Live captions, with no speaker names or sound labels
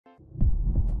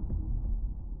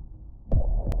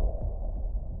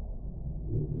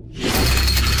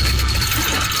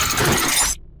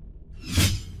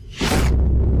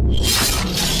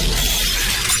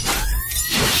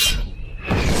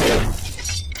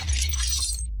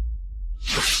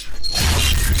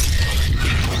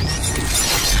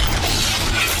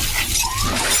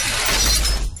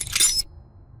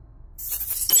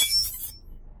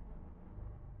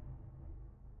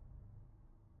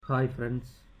Hi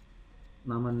friends,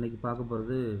 நாம் இன்றைக்கி பார்க்க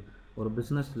போகிறது ஒரு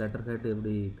பிஸ்னஸ் லெட்டர் ஹெட்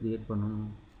எப்படி க்ரியேட் பண்ணணும்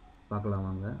பார்க்கலாம்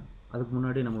வாங்க. அதுக்கு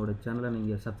முன்னாடி நம்மளோட சேனலை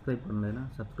நீங்கள் சப்ஸ்கிரைப் பண்ணலைன்னா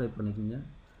சப்ஸ்கிரைப் பண்ணிக்கோங்க.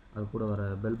 அது கூட வர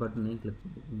பெல் பட்டனையும் கிளிக்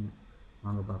பண்ணிக்கோங்க.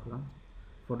 வாங்க பார்க்கலாம்.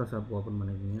 ஃபோட்டோஷாப் ஓப்பன்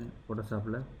பண்ணிக்கோங்க.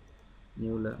 ஃபோட்டோஷாப்பில்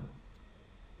நியூவில்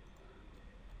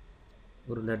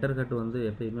ஒரு லெட்டர் ஹெட்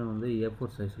எப்பயுமே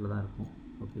A4 சைஸில் தான் இருக்கும்.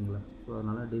 ஓகேங்களா? ஸோ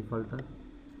அதனால் டிஃபால்ட்டாக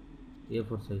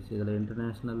A4 சைஸ். இதில்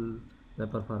இன்டர்நேஷ்னல்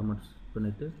பேப்பர் ஃபார்மேட்ஸ்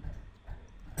பண்ணிவிட்டு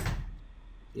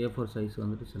A4 சைஸ்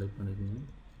செலக்ட்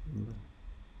பண்ணிக்கோங்க.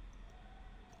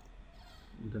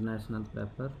 International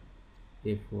paper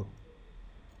A4.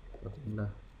 ஓகேங்களா?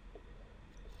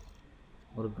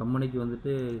 ஒரு கம்பெனிக்கு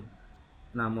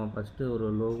நாம் ஃபஸ்ட்டு ஒரு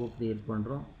லோகோ க்ரியேட்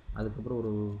பண்ணுறோம். அதுக்கப்புறம்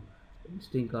ஒரு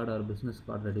விசிட்டிங் கார்டு ஒரு பிஸ்னஸ்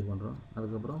கார்டு ரெடி பண்ணுறோம்.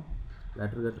 அதுக்கப்புறம்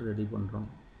லெட்டர் ஹெட் ரெடி பண்ணுறோம்.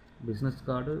 பிஸ்னஸ்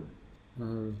கார்டு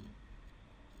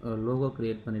லோகோ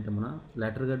க்ரியேட் பண்ணிட்டோம்னா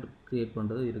லெட்டர் ஹெட் க்ரியேட்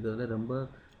பண்ணுறது இருக்கிறதுல ரொம்ப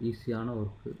ஈஸியான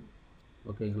ஒர்க்கு.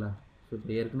 ஓகேங்களா? ஸோ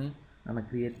இப்போ ஏற்கனவே நம்ம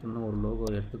க்ரியேட் பண்ண ஒரு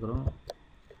லோகோ எடுத்துக்கிறோம்.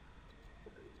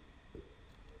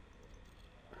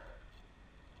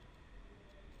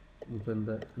 இப்போ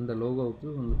இந்த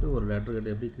லோகோவுக்கு ஒரு லெட்டர்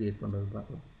ஹெட் எப்படி க்ரியேட் பண்ணுறது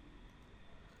பார்க்கலாம்.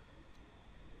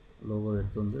 லோகோ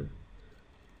எடுத்து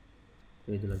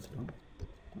பேஜில் வச்சிட்டோம்.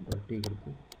 அப்புறம் டீ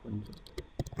கொடுத்து கொஞ்சம்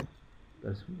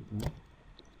ப்ரெஸ் பண்ணிக்கணும்.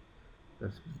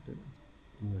 ப்ரெஸ் பண்ணிட்டு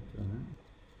இங்கே வச்சுருங்க.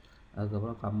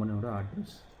 அதுக்கப்புறம் கம்பெனியோட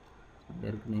அட்ரஸ்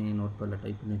ஏற்கனவே நோட் பேடில்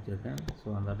டைப் பண்ணி வச்சுருக்கேன்.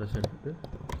 ஸோ அந்த அட்ரஸ் எடுத்துகிட்டு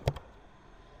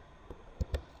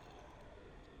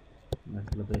இந்த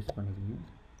இடத்துல பேஸ்ட் பண்ணிக்கோங்க.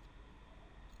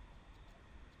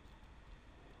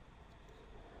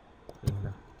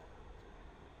 ஓகேங்களா?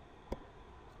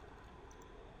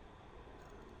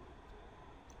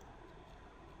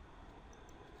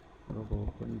 லோகோ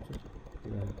கொஞ்சம்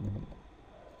ஃப்ரீயாக இருக்கணும்.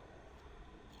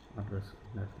 அட்ரஸ்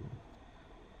இந்த இடத்துல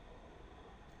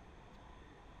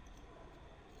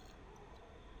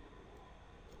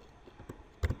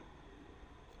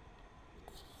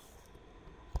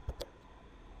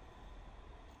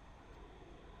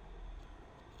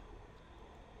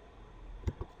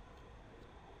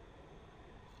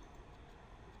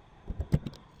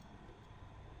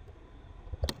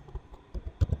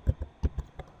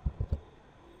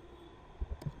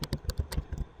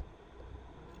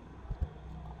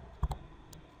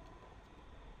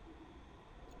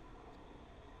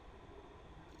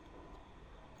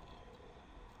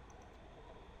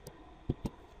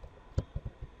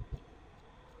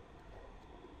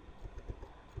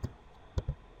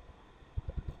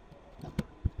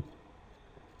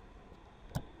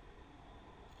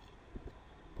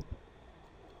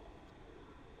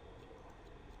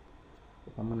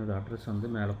கம்பெனியோட அட்ரஸ்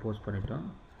மேலே போஸ்ட் பண்ணிட்டோம்.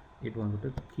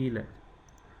 இப்போ கீழே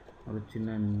ஒரு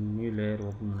சின்ன நியூ லேயர்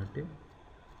ஓப்பன் பண்ணிவிட்டு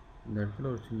இந்த இடத்துல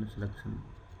ஒரு சின்ன செலெக்ஷன்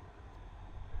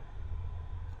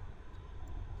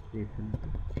க்ரியேட் பண்ணிவிட்டு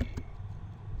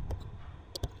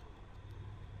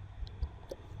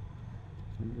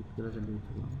கீழே தள்ளி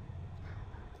வச்சுக்கலாம்.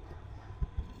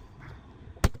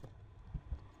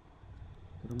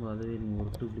 திரும்ப அதுவே நீங்கள்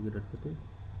ஒரு டூப்ளிகேட் எடுத்துகிட்டு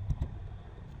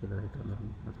கீழே ரைட்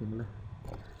வந்துடணும். ஓகேங்களா?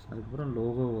 அதுக்கப்புறம்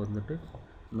லோகோ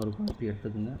இன்னொரு காப்பி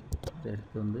எடுத்துக்கோங்க. அதை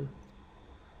எடுத்து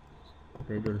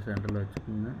பேஜோட சென்டரில்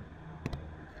வச்சுக்கோங்க.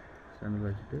 சென்டரில்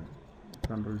வச்சுட்டு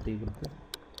கண்ட்ரோல் டீ கொடுத்து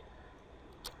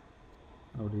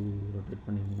அப்படி ரொட்டேட்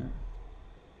பண்ணிக்கோங்க.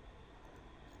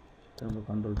 திரும்ப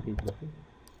கண்ட்ரோல் டீ கொடுத்து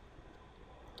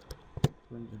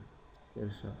கொஞ்சம்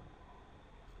பெருசாக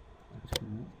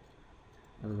வச்சுக்கோங்க.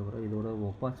 அதுக்கப்புறம் இதோட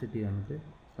ஒப்பாசிட்டி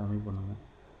கம்மி பண்ணுங்கள்.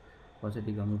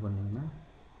 ஒப்பாசிட்டி கம்மி பண்ணிங்கன்னா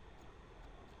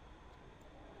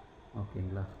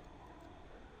ஓகேங்களா?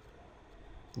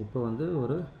 இப்போ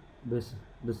ஒரு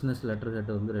பிஸ்னஸ் லெட்டர்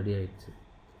ஹெட் ரெடி ஆகிடுச்சு.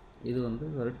 இது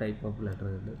ஒரு டைப் ஆஃப் லெட்டர்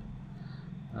ஹெட்.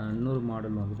 இன்னொரு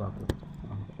மாடல்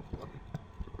பார்க்கலாம்.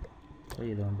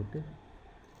 இதை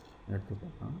எடுத்து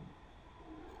பார்க்கலாம்.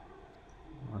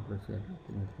 அட்ரஸ்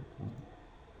எல்லாத்தையும் எடுத்துக்கலாம்.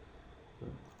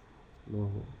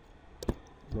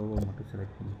 லோகோ மட்டும்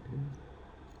செலக்ட் பண்ணிவிட்டு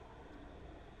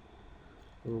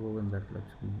லோகோ இந்த இடத்துல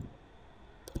வச்சுக்கணும்.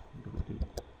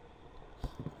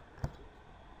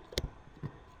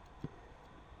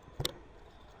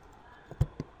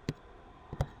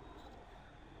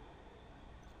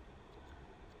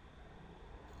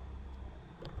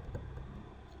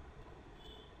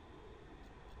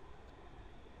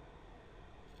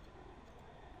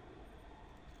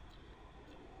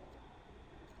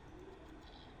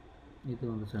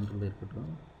 இது சென்டரில் இருக்கட்டும்.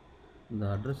 இந்த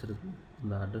அட்ரஸ் இருக்குது.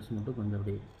 இந்த அட்ரஸ் மட்டும் கொஞ்சம்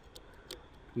அப்படியே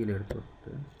கீழே எடுத்து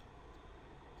விட்டு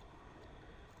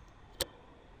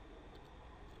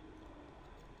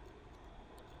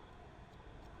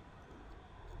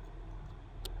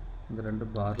இந்த ரெண்டு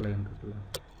பார் லைன் இருக்குல்ல,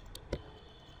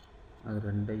 அது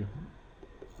ரெண்டையும்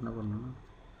என்ன பண்ணணும்னா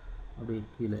அப்படியே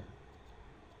கீழே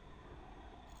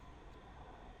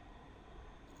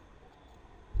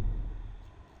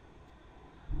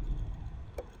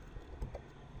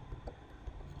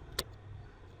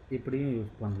இப்படியும்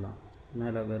யூஸ் பண்ணலாம்.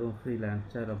 மேலே வெறும்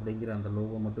ஃப்ரீலான்சர் அப்படிங்கிற அந்த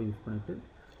லோகோ மட்டும் யூஸ் பண்ணிவிட்டு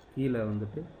கீழே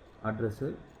வந்துட்டு அட்ரஸ்ஸு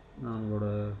நம்மளோட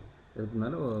இதுக்கு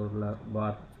மேலே ஒரு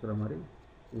பார் வச்சுக்கிற மாதிரி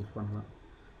யூஸ் பண்ணலாம்.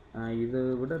 இதை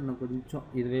விட இன்னும் கொஞ்சம்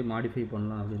இதுவே மாடிஃபை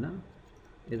பண்ணலாம் அப்படின்னா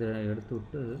இதை எடுத்து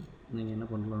விட்டு நீங்கள் என்ன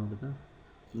பண்ணலாம் அப்படின்னா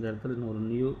இந்த இடத்துல இன்னும் ஒரு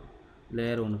நியூ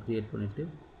லேயர் ஒன்று க்ரியேட் பண்ணிவிட்டு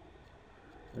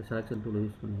செலக்ஷன் டூலை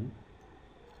யூஸ் பண்ணி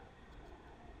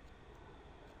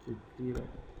கீழே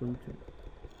கொஞ்சம்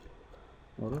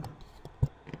ஒரு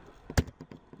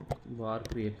பார்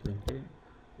க்ரியேட் பண்ணிவிட்டு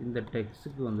இந்த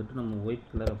டெக்ஸ்ட்டுக்கு வந்துட்டு நம்ம ஒயிட்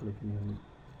கலர் அப்ளை பண்ணிடணும்.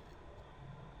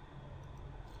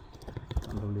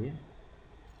 அதோடைய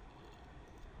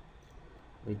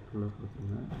ஒயிட் கலர்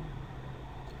கொடுத்துருங்க.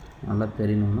 நல்லா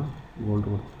தெரியணும்னா கோல்டு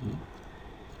கொடுத்துருங்க.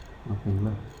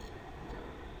 ஓகேங்களா?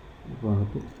 இப்போ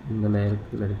வந்துட்டு இந்த லேயருக்கு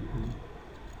கீழே எடுக்கணும்.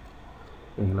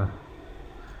 ஓகேங்களா?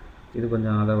 இது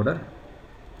கொஞ்சம் அதை விட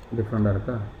டிஃப்ரெண்ட்டாக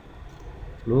இருக்கா?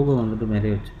 லோகோ வந்துட்டு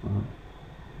மேலே வச்சுக்கணும்.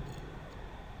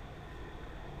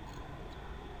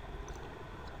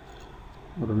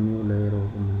 ஒரு நியூ லேயர்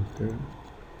ஓப்பன் பண்ணிட்டு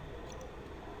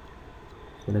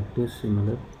செலக்ட்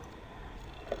சிமிலர்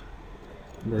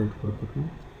இந்த இது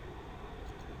கொடுத்துருக்கோம்.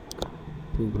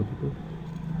 இது கொடுத்துட்டு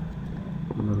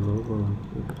இந்த லோகோ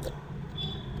வந்துட்டு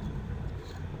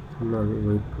ஃபுல்லாகவே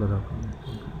ஒயிட் கலராக கன்வெர்ட்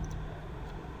பண்ணுறோம்.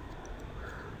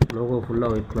 லோகோ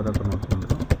ஃபுல்லாக ஒயிட் கலராக கன்வெர்ட்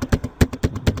பண்ணுறோம்.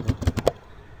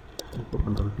 இப்போ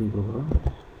கண்ட்ரோல் T கொடுக்குறோம்.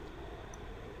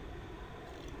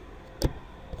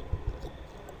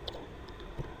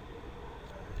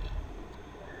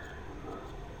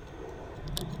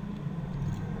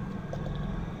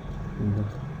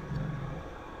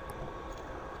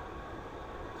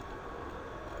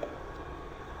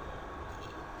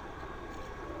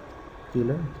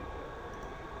 கீழே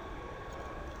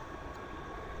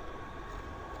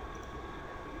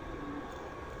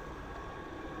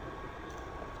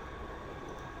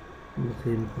இந்த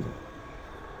சேம் கலர்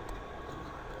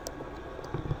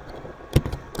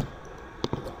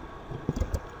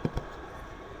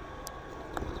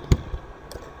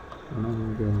ஆனால்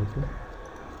இங்கே வந்துட்டு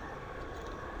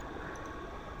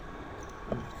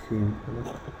சேம்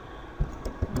கலர்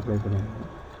அப்ளை பண்ணிடுவோம்.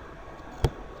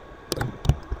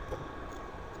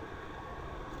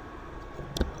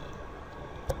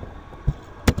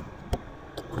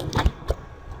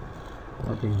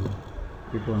 ஓகேங்களா?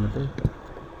 இப்போ வந்துட்டு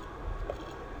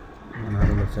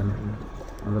நடுவில் சென்டர்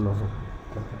அந்த லோகோ.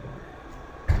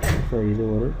 ஸோ இது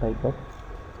ஒரு டைப் ஆஃப்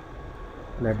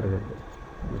லெட்டர் ஹெட்.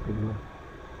 ஓகேங்களா?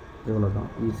 இவ்வளோ தான்.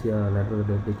 ஈஸியாக லெட்டர்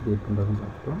ஹெட் எப்படி க்ரியேட் பண்ணுறதுன்னு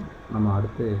பார்த்துட்டோம். நம்ம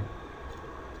அடுத்து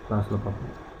கிளாஸில்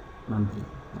பார்ப்போம். நன்றி,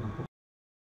 வணக்கம்.